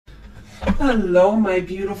Hello, my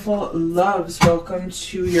beautiful loves. Welcome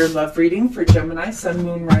to your love reading for Gemini, Sun,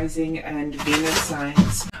 Moon, Rising, and Venus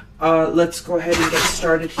signs. Let's go ahead and get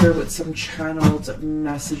started here with some channeled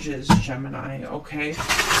messages, Gemini, okay?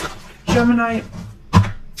 Gemini,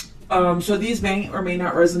 so these may or may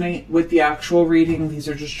not resonate with the actual reading. These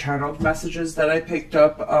are just channeled messages that I picked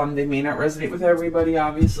up. They may not resonate with everybody,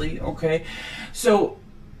 obviously, okay? So,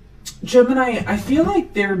 Gemini, I feel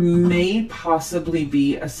like there may possibly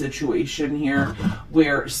be a situation here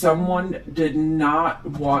where someone did not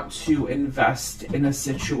want to invest in a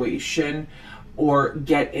situation or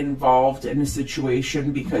get involved in a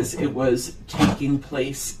situation because it was taking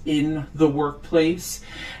place in the workplace,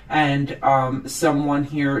 and someone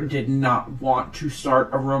here did not want to start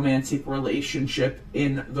a romantic relationship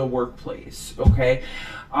in the workplace, okay?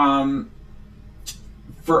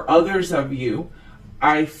 For others of you,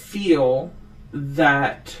 I feel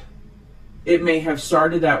that it may have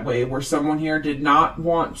started that way, where someone here did not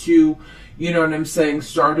want to, you know what I'm saying,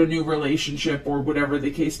 start a new relationship or whatever the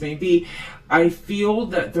case may be. I feel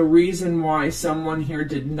that the reason why someone here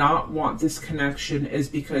did not want this connection is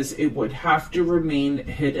because it would have to remain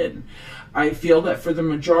hidden. I feel that for the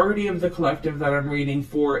majority of the collective that I'm reading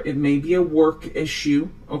for, it may be a work issue,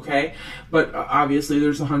 okay? But obviously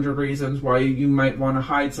there's 100 reasons why you might want to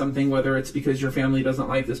hide something, whether it's because your family doesn't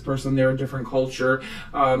like this person, they're a different culture,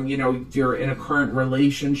 you know, you're in a current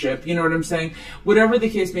relationship, you know what I'm saying? Whatever the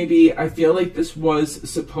case may be, I feel like this was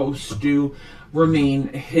supposed to remain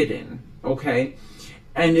hidden, okay?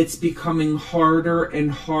 And it's becoming harder and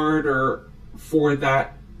harder for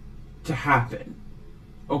that to happen.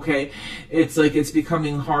 Okay, it's like it's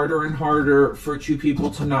becoming harder and harder for two people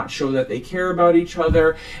to not show that they care about each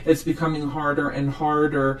other. It's becoming harder and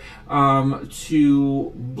harder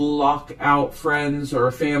to block out friends or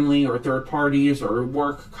family or third parties or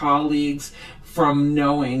work colleagues from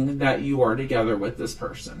knowing that you are together with this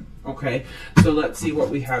person. Okay, so let's see what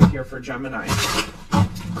we have here for Gemini.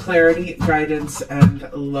 Clarity, guidance, and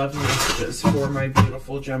love messages for my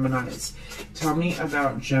beautiful Geminis. Tell me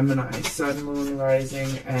about Gemini, Sun, Moon,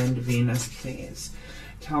 Rising, and Venus, please.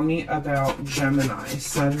 Tell me about Gemini,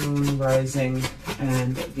 Sun, Moon, Rising,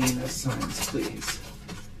 and Venus signs, please.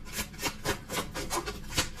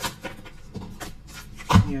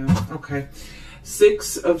 Yeah, okay.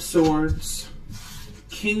 Six of Swords,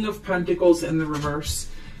 King of Pentacles in the reverse,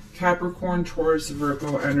 Capricorn, Taurus,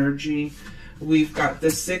 Virgo energy. We've got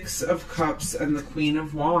the Six of Cups and the Queen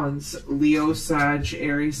of Wands, Leo, Sag,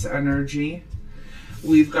 Aries energy.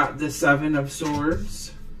 We've got the Seven of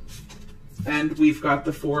Swords, and we've got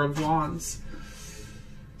the Four of Wands.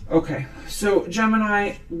 Okay, so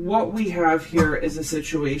Gemini, what we have here is a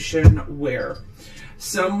situation where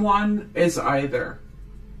someone is either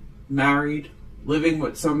married, living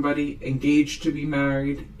with somebody, engaged to be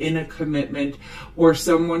married, in a commitment, or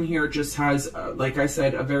someone here just has, like I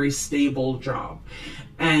said, a very stable job.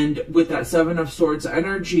 And with that Seven of Swords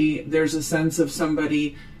energy, there's a sense of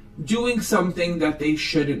somebody doing something that they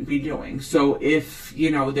shouldn't be doing. So if, you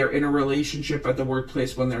know, they're in a relationship at the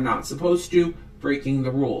workplace when they're not supposed to, breaking the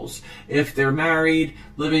rules. If they're married,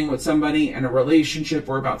 living with somebody in a relationship,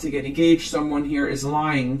 or about to get engaged, someone here is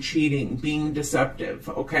lying, cheating, being deceptive,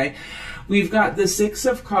 okay? We've got the Six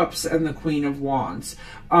of Cups and the Queen of Wands.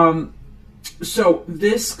 So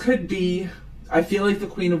this could be, I feel like the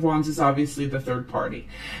Queen of Wands is obviously the third party.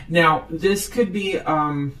 Now, this could be,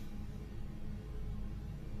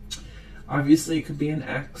 obviously, it could be an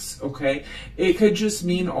ex, okay? It could just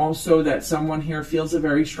mean also that someone here feels a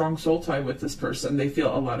very strong soul tie with this person. They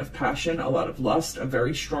feel a lot of passion, a lot of lust, a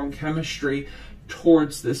very strong chemistry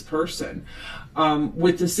towards this person.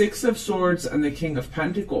 With the Six of Swords and the King of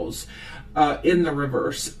Pentacles in the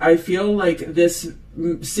reverse, I feel like this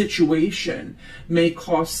situation may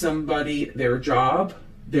cost somebody their job,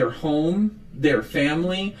 their home, their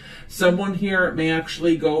family. Someone here may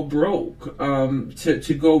actually go broke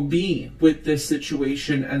to go be with this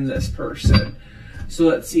situation and this person. So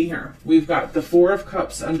let's see here. We've got the Four of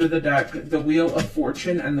Cups under the deck, the Wheel of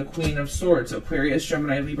Fortune, and the Queen of Swords, Aquarius,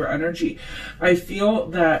 Gemini, Libra energy. I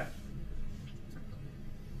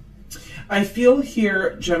feel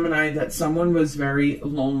here, Gemini, that someone was very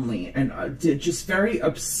lonely and just very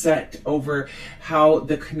upset over how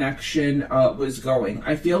the connection was going.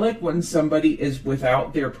 I feel like when somebody is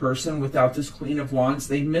without their person, without this Queen of Wands,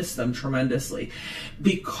 they miss them tremendously.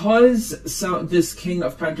 Because this King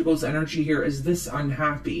of Pentacles energy here is this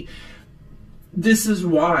unhappy, this is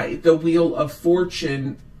why the Wheel of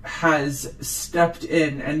Fortune has stepped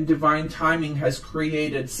in and divine timing has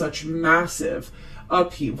created such massive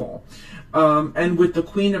upheaval. And with the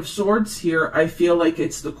Queen of Swords here, I feel like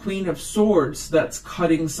it's the Queen of Swords that's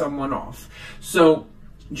cutting someone off. So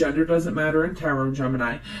gender doesn't matter in tarot,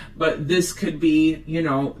 Gemini, but this could be, you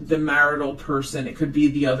know, the marital person. It could be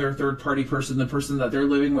the other third-party person, the person that they're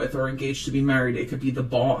living with or engaged to be married. It could be the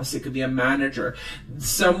boss. It could be a manager.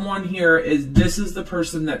 Someone here this is the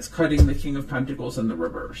person that's cutting the King of Pentacles in the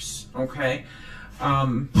reverse, okay?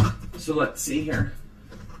 So let's see here.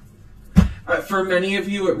 For many of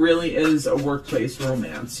you, it really is a workplace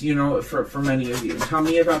romance, you know, for many of you. Tell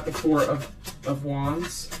me about the Four of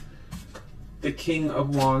Wands. The King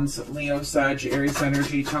of Wands, Leo, Sag, Aries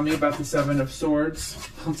energy. Tell me about the Seven of Swords.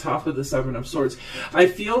 On top of the Seven of Swords, I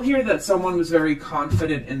feel here that someone was very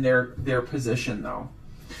confident in their position, though.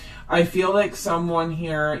 I feel like someone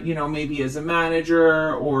here, you know, maybe is a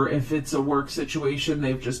manager, or if it's a work situation,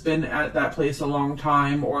 they've just been at that place a long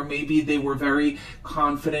time, or maybe they were very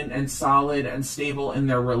confident and solid and stable in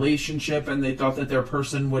their relationship, and they thought that their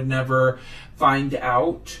person would never find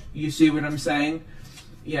out. You see what I'm saying?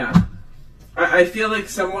 Yeah. I feel like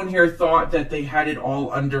someone here thought that they had it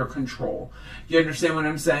all under control. You understand what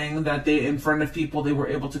I'm saying? That they, in front of people, they were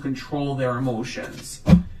able to control their emotions,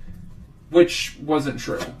 which wasn't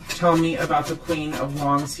true. Tell me about the Queen of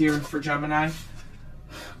Wands here for Gemini.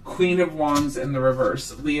 Queen of Wands in the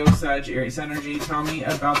reverse. Leo, Sag, Aries energy. Tell me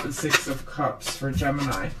about the Six of Cups for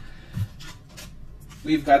Gemini.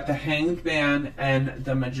 We've got the Hanged Man and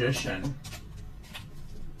the Magician.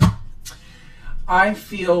 I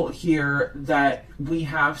feel here that we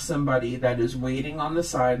have somebody that is waiting on the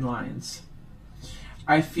sidelines.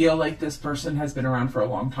 I feel like this person has been around for a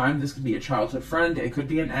long time. This could be a childhood friend. It could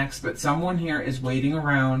be an ex, but someone here is waiting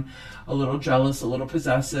around, a little jealous, a little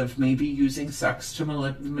possessive, maybe using sex to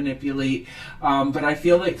manipulate. But I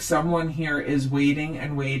feel like someone here is waiting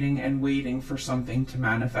and waiting and waiting for something to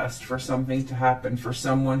manifest, for something to happen, for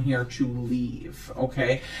someone here to leave,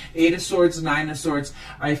 okay? Eight of Swords, Nine of Swords.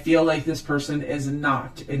 I feel like this person is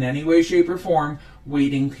not in any way, shape, or form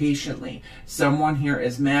waiting patiently. Someone here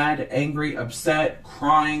is mad, angry, upset,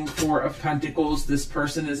 crying. Four of Pentacles. This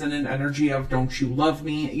person is in an energy of, don't you love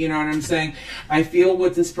me? You know what I'm saying? I feel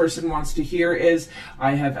what this person wants to hear is,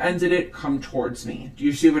 I have ended it, come towards me. Do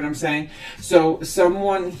you see what I'm saying? So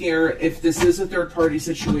someone here, if this is a third-party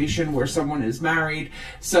situation where someone is married,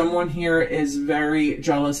 someone here is very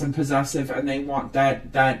jealous and possessive, and they want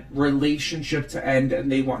that relationship to end,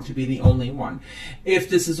 and they want to be the only one.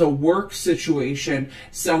 If this is a work situation,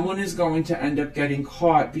 someone is going to end up getting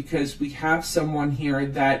caught, because we have someone here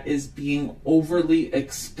that is being overly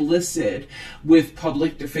explicit with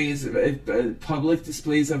public displays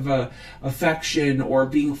of affection, or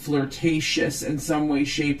being flirtatious in some way,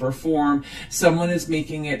 shape, or form. Someone is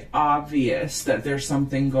making it obvious that there's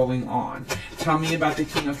something going on. Tell me about the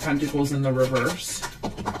King of Pentacles in the reverse.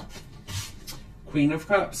 Queen of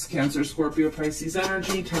Cups, Cancer, Scorpio, Pisces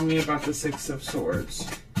energy. Tell me about the Six of Swords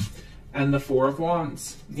and the Four of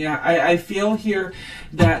Wands. Yeah, I feel here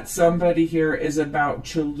that somebody here is about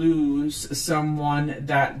to lose someone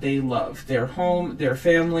that they love. Their home, their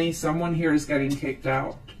family. Someone here is getting kicked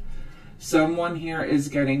out. Someone here is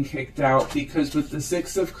getting kicked out, because with the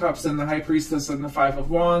Six of Cups and the High Priestess and the Five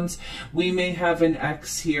of Wands, we may have an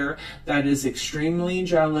ex here that is extremely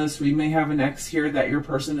jealous. We may have an ex here that your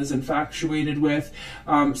person is infatuated with.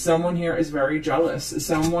 Someone here is very jealous.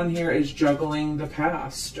 Someone here is juggling the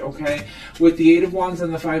past, okay? With the Eight of Wands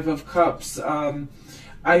and the Five of Cups,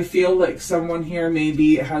 I feel like someone here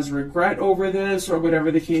maybe has regret over this, or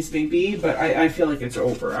whatever the case may be, but I feel like it's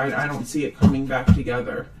over. I don't see it coming back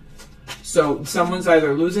together. So someone's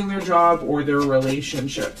either losing their job or their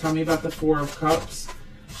relationship. Tell me about the Four of Cups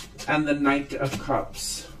and the Knight of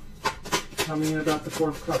Cups. Tell me about the Four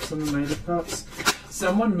of Cups and the Knight of Cups.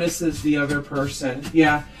 Someone misses the other person.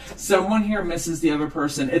 Yeah, someone here misses the other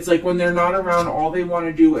person. It's like when they're not around, all they want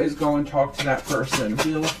to do is go and talk to that person.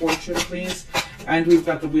 Wheel of Fortune, please. And we've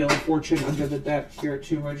got the Wheel of Fortune under the deck here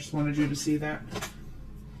too. I just wanted you to see that.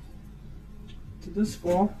 Did this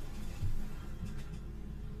fall?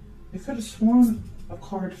 I could have sworn a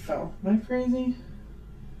card fell. Am I crazy?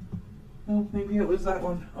 Oh, maybe it was that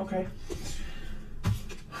one. Okay.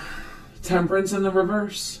 Temperance in the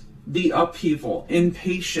reverse. The upheaval.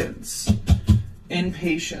 Impatience.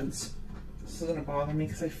 Impatience. This is going to bother me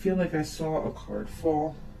because I feel like I saw a card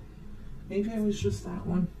fall. Maybe it was just that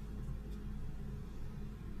one.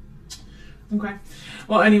 Okay.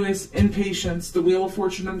 Well, anyways, impatience. The Wheel of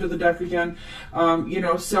Fortune under the deck again. You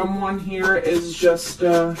know, someone here is just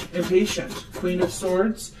impatient. Queen of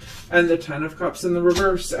Swords and the 10 of Cups in the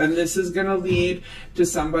reverse. And this is going to lead to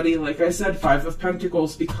somebody, like I said, 5 of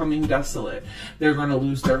Pentacles, becoming desolate. They're going to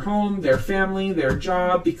lose their home, their family, their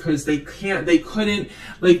job, because they couldn't,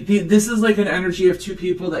 like, this is like an energy of two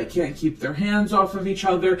people that can't keep their hands off of each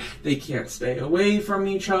other. They can't stay away from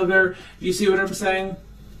each other. You see what I'm saying?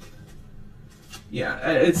 Yeah,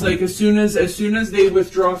 it's like as soon as they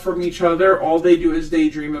withdraw from each other, all they do is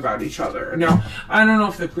daydream about each other. Now, I don't know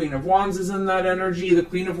if the Queen of Wands is in that energy. The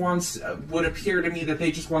Queen of Wands would appear to me that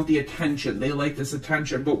they just want the attention. They like this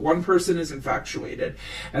attention, but one person is infatuated,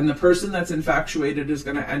 and the person that's infatuated is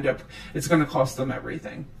going to end up, it's going to cost them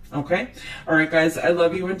everything. Okay? All right, guys, I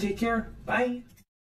love you and take care. Bye.